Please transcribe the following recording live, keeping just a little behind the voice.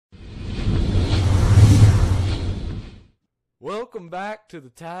Welcome back to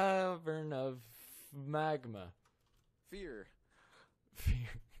the Tavern of Magma. Fear.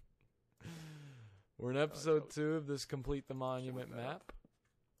 We're in episode 2 of this Complete the Monument map.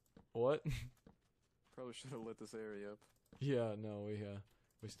 What? Probably should have lit this area up. Yeah, no,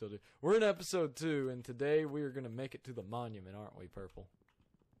 we still do. We're in episode 2, and today we are going to make it to the monument, aren't we, Purple?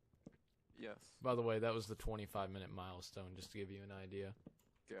 Yes. By the way, that was the 25-minute milestone, just to give you an idea.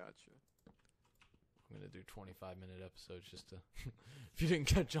 Gotcha. I'm going to do 25-minute episodes just to... if you didn't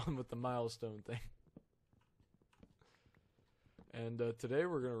catch on with the milestone thing. And today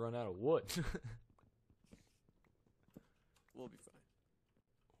we're going to run out of wood. We'll be fine.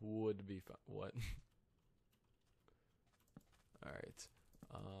 Would be fine. What? Alright.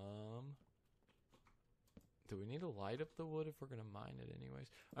 Do we need to light up the wood if we're going to mine it anyways?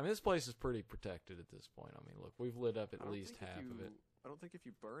 I mean, this place is pretty protected at this point. I mean, look, we've lit up at least half of it. I don't think if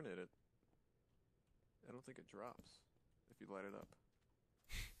you burn it, I don't think it drops if you light it up.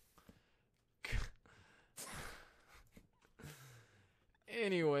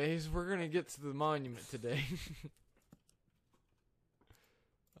 Anyways, we're gonna get to the monument today.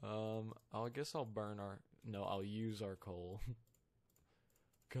 I guess I'll burn our... No, I'll use our coal.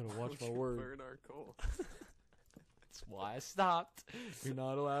 Gotta watch my word. Burn our coal. That's why I stopped. You're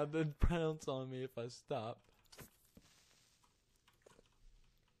not allowed to pounce on me if I stop.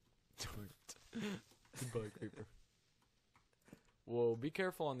 Goodbye, creeper. Whoa, be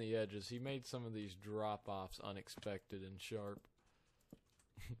careful on the edges. He made some of these drop-offs unexpected and sharp.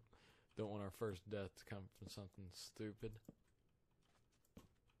 Don't want our first death to come from something stupid.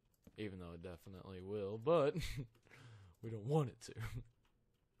 Even though it definitely will, but we don't want it to.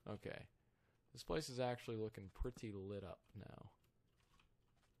 Okay. This place is actually looking pretty lit up now.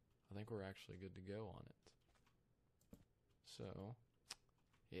 I think we're actually good to go on it. So,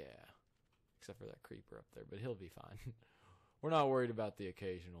 yeah. Except for that creeper up there, but he'll be fine. We're not worried about the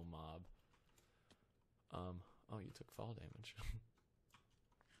occasional mob. Oh, you took fall damage.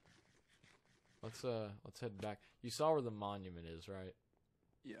 Let's head back. You saw where the monument is, right?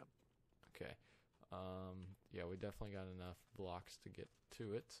 Yeah. Okay. Yeah, we definitely got enough blocks to get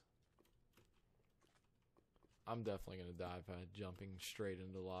to it. I'm definitely gonna die by jumping straight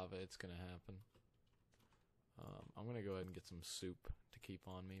into lava. It's gonna happen. I'm gonna go ahead and get some soup to keep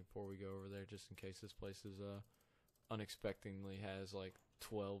on me before we go over there, just in case this place is unexpectedly has like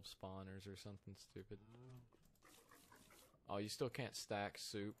 12 spawners or something stupid. Oh, you still can't stack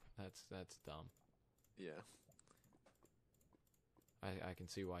soup? That's dumb. Yeah. I can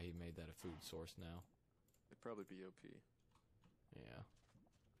see why he made that a food source now. It'd probably be OP. Yeah.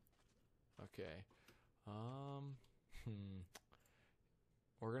 Okay.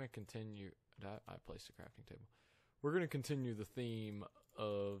 We're gonna continue. I placed a crafting table. We're gonna continue the theme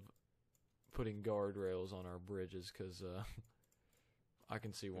of putting guardrails on our bridges, because I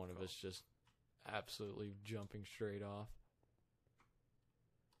can see one of us just absolutely jumping straight off.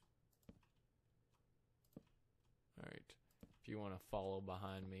 Alright. If you want to follow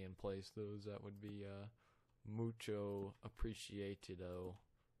behind me and place those, that would be mucho apreciado,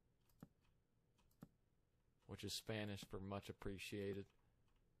 which is Spanish for much appreciated,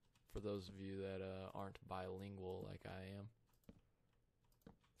 for those of you that aren't bilingual like I am.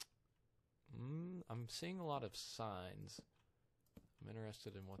 I'm seeing a lot of signs. I'm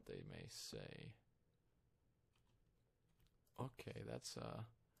interested in what they may say. Okay, that's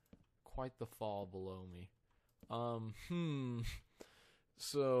quite the fall below me.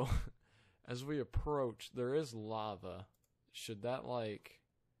 So, as we approach, there is lava. Should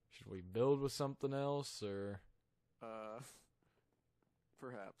we build with something else, or?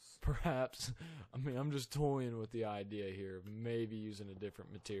 Perhaps. Perhaps. I mean, I'm just toying with the idea here of maybe using a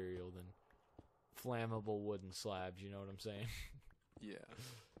different material than flammable wooden slabs, you know what I'm saying? Yeah.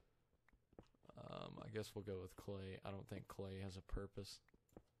 I guess we'll go with clay. I don't think clay has a purpose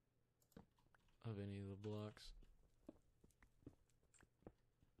of any of the blocks.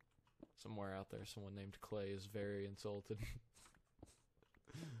 Somewhere out there, someone named Clay is very insulted.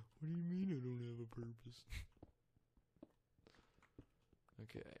 What do you mean I don't have a purpose?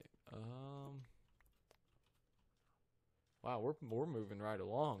 Okay. Wow, we're moving right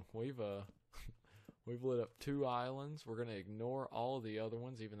along. We've lit up 2 islands. We're gonna ignore all of the other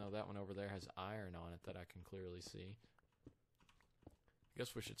ones, even though that one over there has iron on it that I can clearly see. I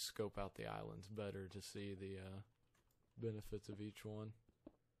guess we should scope out the islands better to see the benefits of each one.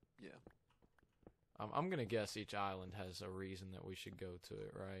 Yeah. I'm gonna guess each island has a reason that we should go to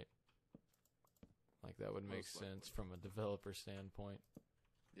it, right? Like, that would make sense from a developer standpoint.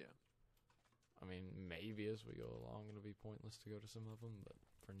 Yeah. I mean, maybe as we go along it'll be pointless to go to some of them, but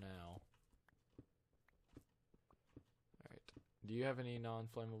for now. Alright. Do you have any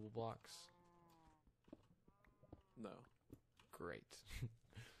non-flammable blocks? No. Great.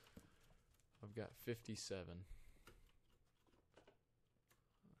 I've got 57.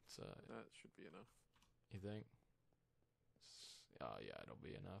 That's, That should be enough. you think? Oh, yeah, it'll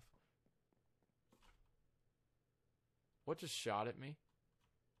be enough. What just shot at me?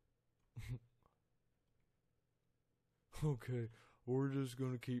 Okay, we're just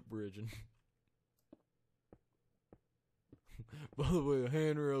gonna keep bridging. By the way,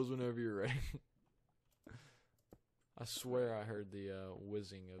 handrails whenever you're ready. I swear I heard the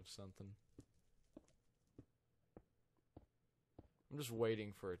whizzing of something. I'm just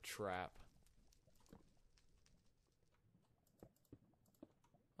waiting for a trap.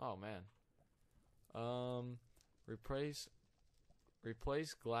 Oh man. Replace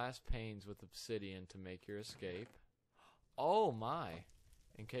glass panes with obsidian to make your escape. Oh my.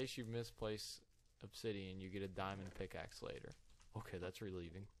 In case you misplace obsidian, you get a diamond pickaxe later. Okay, that's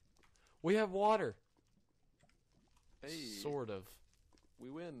relieving. We have water. Hey. Sort of. We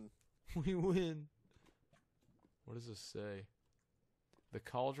win. We win. What does this say? The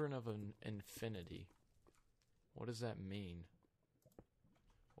Cauldron of Infinity. What does that mean?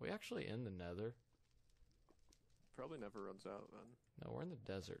 Are we actually in the nether? Probably never runs out then. No, we're in the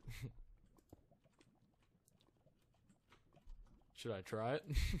desert. Should I try it?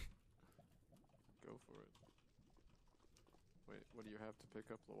 Go for it. Wait, what do you have to pick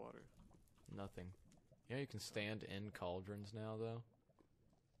up the water? Nothing. You know you can stand in cauldrons now, though?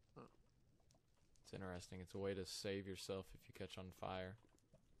 Huh. It's interesting. It's a way to save yourself if you catch on fire.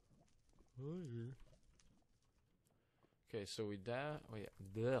 Okay, so we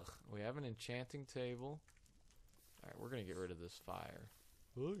have an enchanting table. Alright, we're gonna get rid of this fire.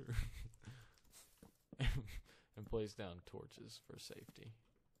 And place down torches for safety.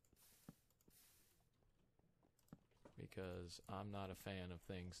 Because I'm not a fan of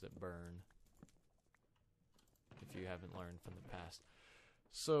things that burn. If you haven't learned from the past.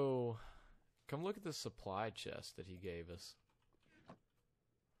 So, come look at the supply chest that he gave us.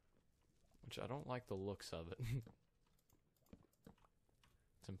 Which I don't like the looks of it.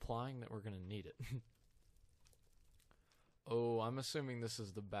 It's implying that we're going to need it. Oh, I'm assuming this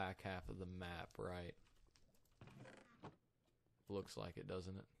is the back half of the map, right? Looks like it,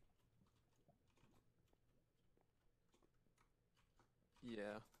 doesn't it?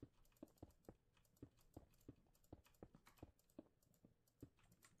 Yeah.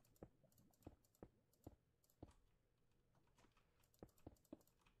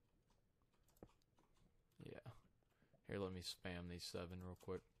 Yeah. Here, let me spam these 7 real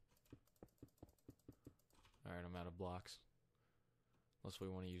quick. Alright, I'm out of blocks. Unless we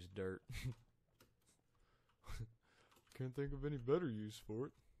want to use dirt. Can't think of any better use for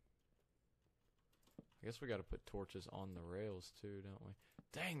it. I guess we got to put torches on the rails too, don't we?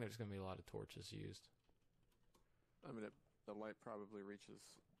 Dang, there's going to be a lot of torches used. I mean, the light probably reaches.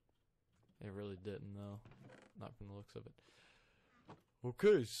 It really didn't, though. Not from the looks of it.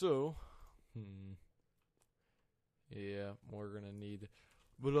 Okay, so. Yeah, we're going to need.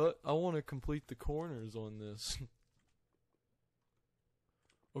 But I want to complete the corners on this.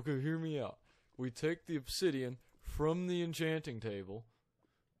 Okay, hear me out. We take the obsidian from the enchanting table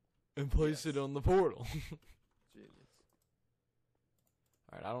and place it on the portal. Genius.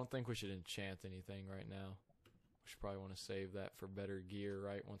 Alright, I don't think we should enchant anything right now. We should probably want to save that for better gear,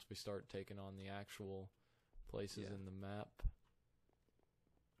 right? Once we start taking on the actual places in the map.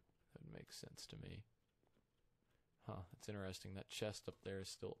 That would make sense to me. Huh, it's interesting. That chest up there is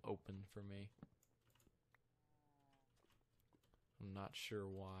still open for me. I'm not sure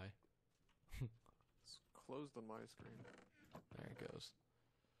why. It's closed on my screen. There it goes.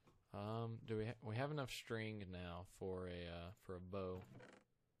 Do we have enough string now for a bow?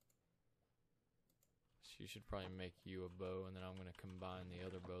 So you should probably make you a bow, and then I'm gonna combine the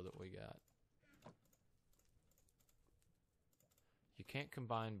other bow that we got. You can't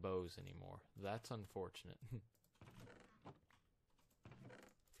combine bows anymore. That's unfortunate.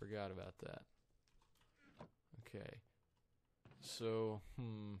 Forgot about that. Okay. So,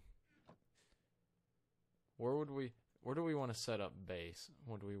 where do we want to set up base?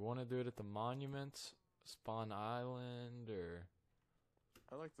 Would we want to do it at the monuments, Spawn Island, or?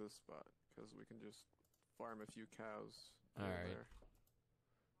 I like this spot because we can just farm a few cows. All right. There.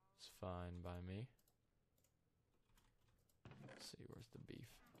 It's fine by me. Let's see, where's the beef?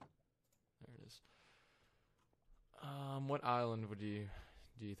 There it is. What island do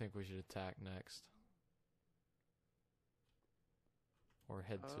you think we should attack next? Or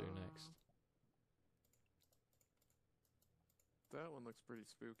head to next? That one looks pretty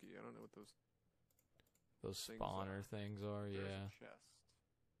spooky. I don't know what those those things spawner things are. There's Yeah. a chest.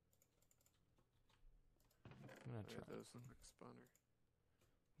 I'm gonna Yeah, try. those look like spawner.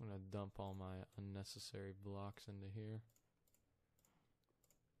 I'm gonna dump all my unnecessary blocks into here.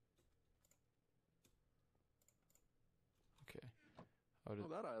 Okay. Oh,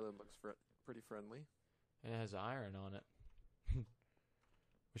 that island looks pretty friendly. And it has iron on it.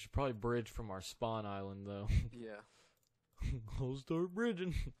 We should probably bridge from our spawn island, though. Yeah. I'll start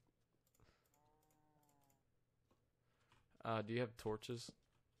bridging. Do you have torches?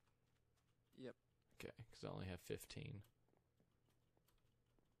 Yep. Okay, because I only have 15.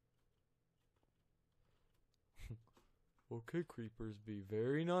 Okay, creepers, be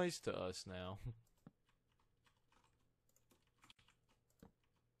very nice to us now.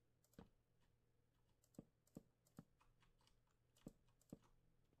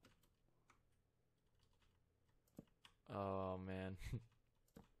 Oh, man.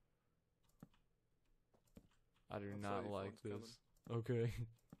 I do I'll not tell you if like one's this. Okay.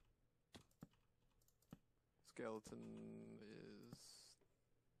 Skeleton is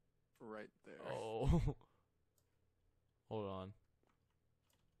right there. Oh. Hold on.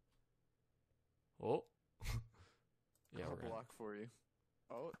 Oh. Yeah, I'll we're gonna... block for you.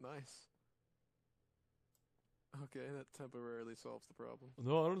 Oh, nice. Okay, that temporarily solves the problem.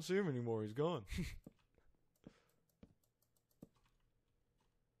 No, I don't see him anymore. He's gone.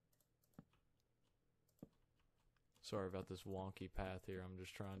 Sorry about this wonky path here. I'm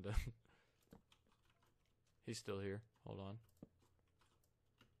just trying to... He's still here. Hold on.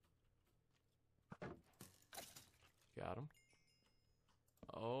 Got him.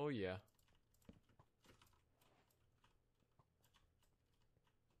 Oh, yeah.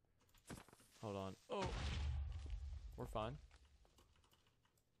 Hold on. Oh! We're fine.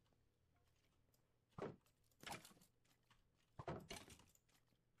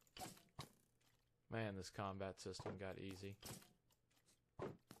 Man, this combat system got easy.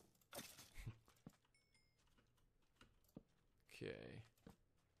 Okay.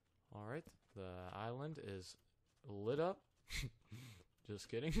 Alright, the island is lit up. Just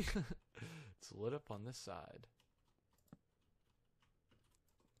kidding. It's lit up on this side.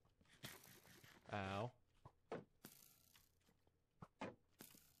 Ow.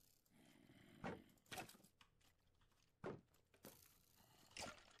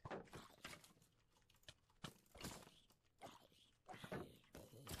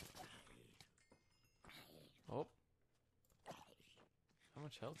 Oh. How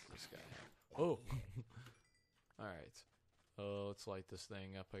much health does this guy have? Oh! Alright. Let's light this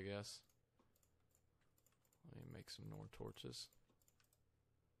thing up, I guess. Let me make some more torches.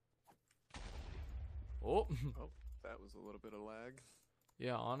 Oh! Oh, that was a little bit of lag.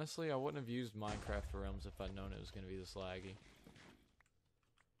 Yeah, honestly, I wouldn't have used Minecraft Realms if I'd known it was going to be this laggy.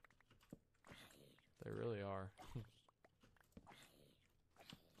 They really are.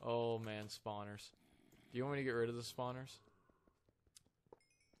 Oh, man, spawners. Do you want me to get rid of the spawners?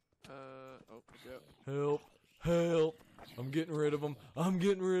 Oh, yep. Help! Help! I'm getting rid of them. I'm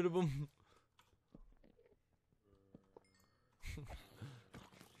getting rid of them.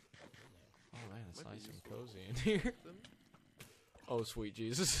 Oh man, it's Might be nice and useful. cozy in here. Oh sweet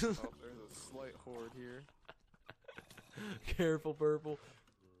Jesus! Oh, there's a slight horde here. Careful, purple.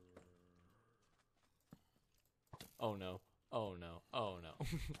 Oh no! Oh no! Oh no!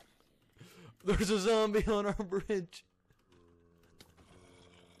 There's a zombie on our bridge.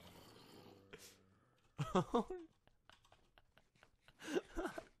 Oh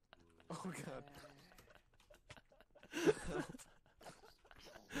Oh god.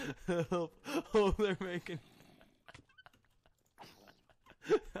 help! Oh, they're making.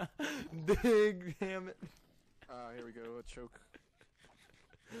 Dig, damn it! Here we go. A choke.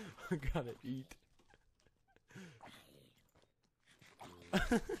 I gotta eat.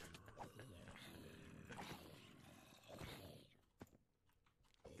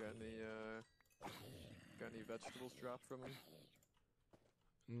 Got any vegetables dropped from him?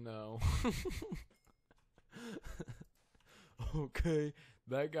 No. Okay,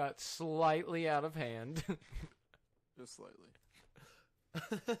 that got slightly out of hand. Just slightly.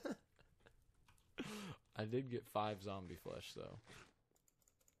 I did get 5 zombie flesh, though.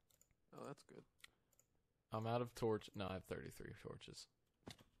 Oh, that's good. I'm out of torch. No, I have 33 torches.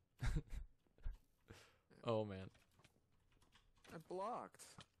 Oh, man. I blocked.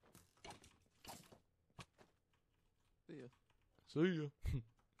 See ya. See ya.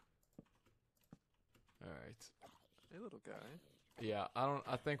 Alright. Hey, little guy. Yeah,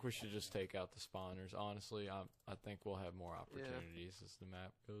 I think we should just take out the spawners. Honestly, I think we'll have more opportunities as the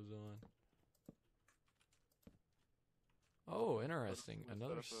map goes on. Oh, interesting. Let's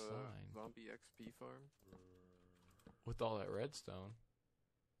Another set up a sign zombie XP farm. with all that redstone.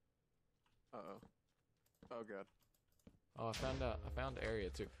 Uh-oh. Oh god. Oh, I found area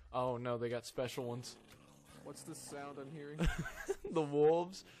too. Oh no, they got special ones. What's the sound I'm hearing? The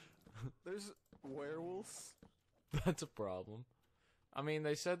wolves. There's werewolves. That's a problem. I mean,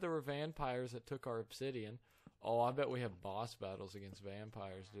 they said there were vampires that took our obsidian. Oh, I bet we have boss battles against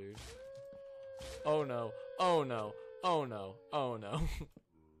vampires, dude. Oh no. Oh no. Oh no. Oh no.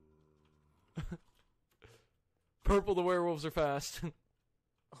 Purple, the werewolves are fast.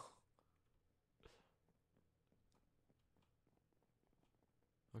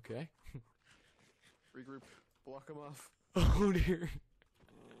 Okay. Regroup. Block them off. Oh dear.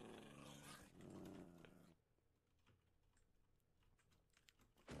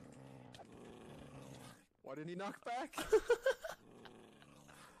 Why didn't he knock back?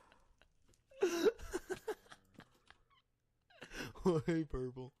 Oh, hey,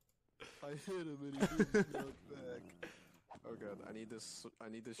 Purple. I hit him and he didn't knock back. Oh god, I need this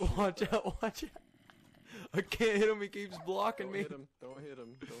Watch shield out, watch out. I can't hit him, he keeps blocking Don't me. hit him. Don't hit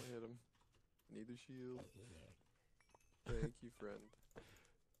him. Don't hit him. I need the shield. Thank you, friend.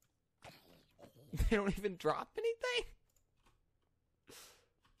 They don't even drop anything?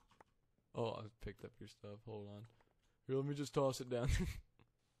 Oh, I picked up your stuff. Hold on. Here, let me just toss it down.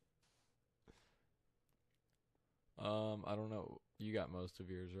 I don't know. You got most of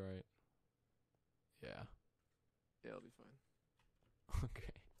yours, right? Yeah. Yeah, I'll be fine.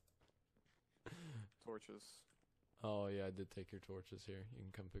 Okay. Torches. Oh, yeah, I did take your torches here. You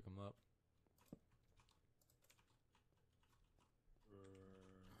can come pick them up.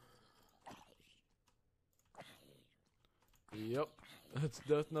 Yep. That's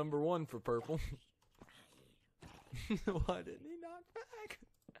death number 1 for Purple. Why didn't he knock back?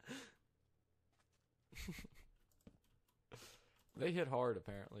 They hit hard,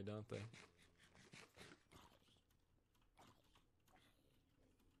 apparently, don't they?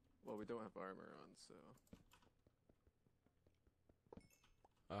 Well, we don't have armor on, so...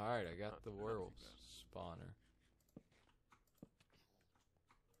 Alright, I got Not- the not too werewolves bad. spawner.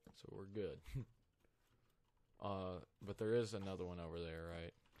 So we're good. But there is another one over there,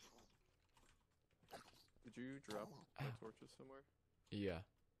 right? Did you drop my torches somewhere? Yeah.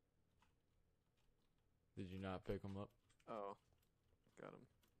 Did you not pick them up? Oh. Got him.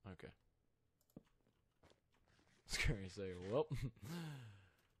 Okay. Scary to say, well,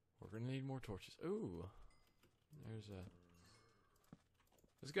 we're gonna need more torches. Ooh. There's a...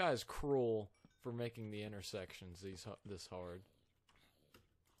 This guy's cruel for making the intersections this hard.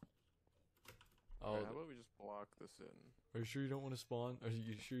 Oh, Alright, how about we just block this in? are you sure you don't want to spawn? Are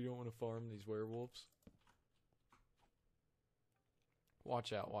you sure you don't want to farm these werewolves?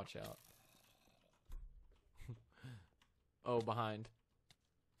 Watch out, watch out. Oh, behind.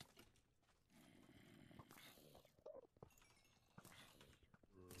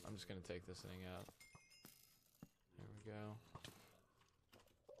 I'm just gonna take this thing out. There we go.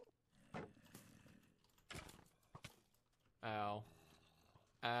 Ow.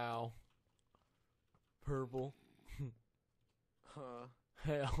 Ow. Purple. Huh.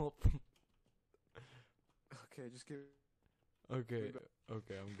 Help. Okay, just give... Okay,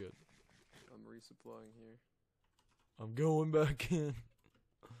 okay, I'm good. I'm resupplying here. I'm going back in.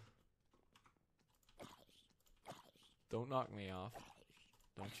 Don't knock me off.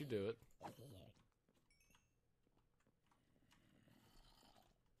 Don't you do it.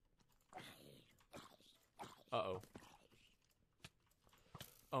 Uh-oh.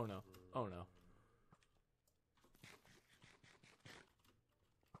 Oh no. Oh no.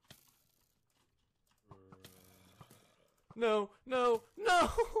 No, no, no!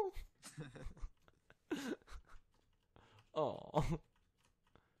 Oh.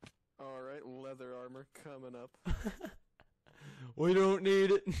 Alright, leather armor coming up. We don't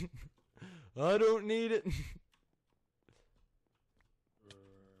need it. I don't need it.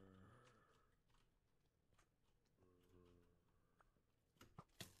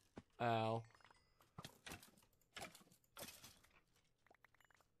 Ow.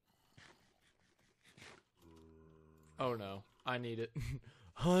 Oh no. I need it.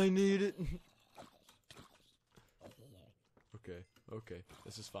 I need it. Okay, okay.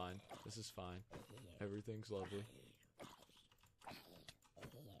 This is fine. This is fine. Everything's lovely.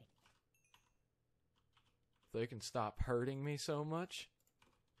 They can stop hurting me so much.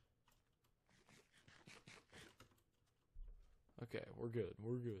 Okay, we're good.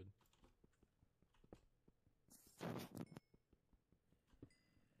 We're good.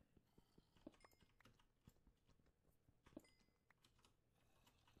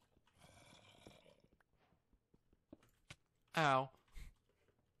 Ow.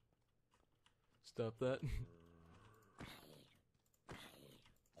 Stop that.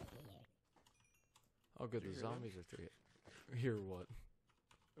 Oh, good. Did you The hear that? zombies are through it. Hear what?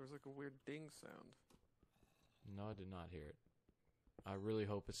 There was like a weird ding sound. No, I did not hear it. I really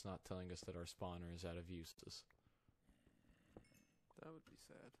hope it's not telling us that our spawner is out of uses. That would be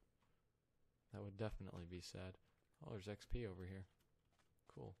sad. That would definitely be sad. Oh, there's XP over here.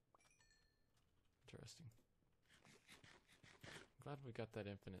 Cool. Interesting. Glad we got that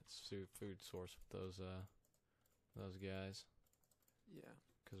infinite food source with those guys. Yeah.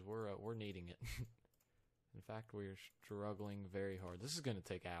 Because we're needing it. In fact, we're struggling very hard. This is gonna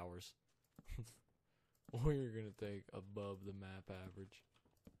take hours. We're gonna take above the map average.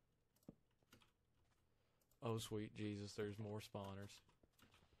 Oh, sweet Jesus, there's more spawners.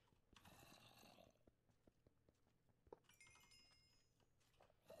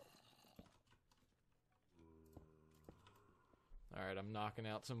 Alright, I'm knocking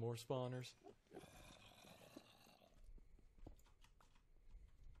out some more spawners.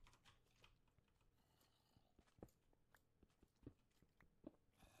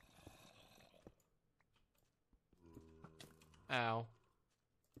 Ow.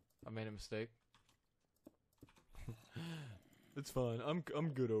 I made a mistake. It's fine. I'm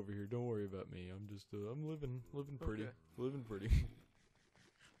good over here. Don't worry about me. I'm just I'm living pretty. Okay. Living pretty.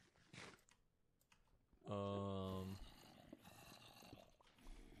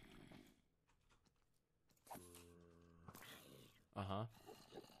 Uh-huh.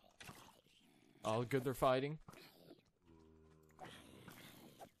 Oh, good, they're fighting.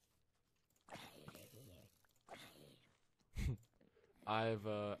 I've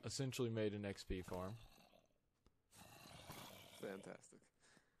essentially made an XP farm. Fantastic.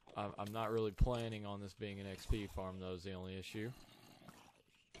 I'm not really planning on this being an XP farm, though, is the only issue.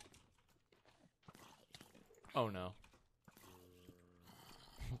 Oh, no.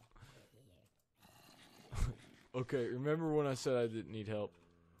 Okay, remember when I said I didn't need help?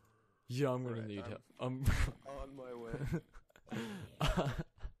 Yeah, I'm gonna need help. I'm on my way.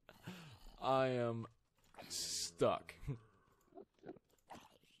 I am stuck.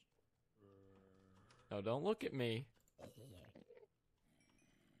 No, don't look at me.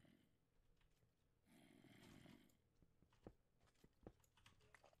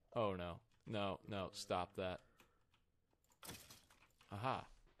 Oh, no. No, no, stop that. Aha.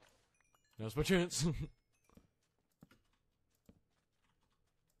 Now's my chance.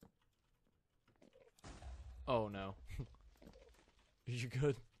 Oh, no. You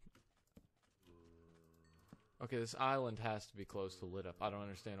good? Okay, this island has to be close to lit up. I don't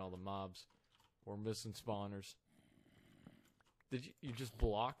understand all the mobs. We're missing spawners. Did you just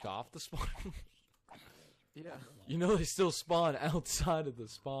blocked off the spawn? Yeah. You know they still spawn outside of the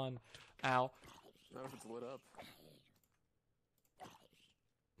spawn. Ow. Not if it's lit up.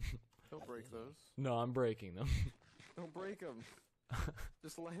 Don't break those. No, I'm breaking them. Don't break them.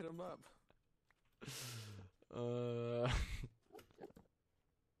 Just light them up. Alright,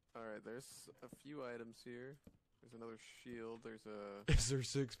 there's a few items here. There's another shield. There's a Is there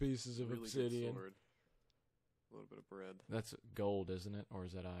 6 pieces of really obsidian? good sword. A little bit of bread. That's gold, isn't it? Or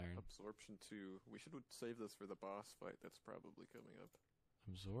is that iron? Absorption 2. We should save this for the boss fight that's probably coming up.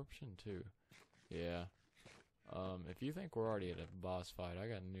 Absorption 2. Yeah. If you think we're already at a boss fight, I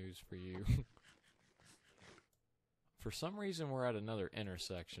got news for you. For some reason, we're at another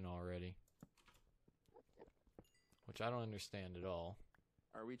intersection already. Which I don't understand at all.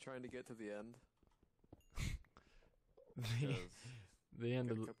 Are we trying to get to the end? The end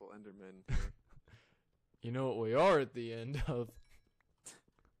Got of a couple Endermen here. You know what we are at the end of.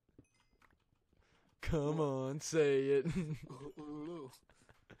 Come on, say it.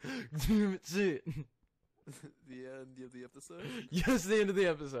 Damn it, say it. The end of the episode? Yes, the end of the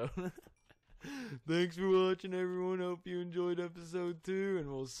episode. Thanks for watching, everyone. Hope you enjoyed episode 2,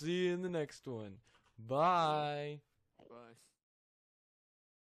 and we'll see you in the next one. Bye. Bye.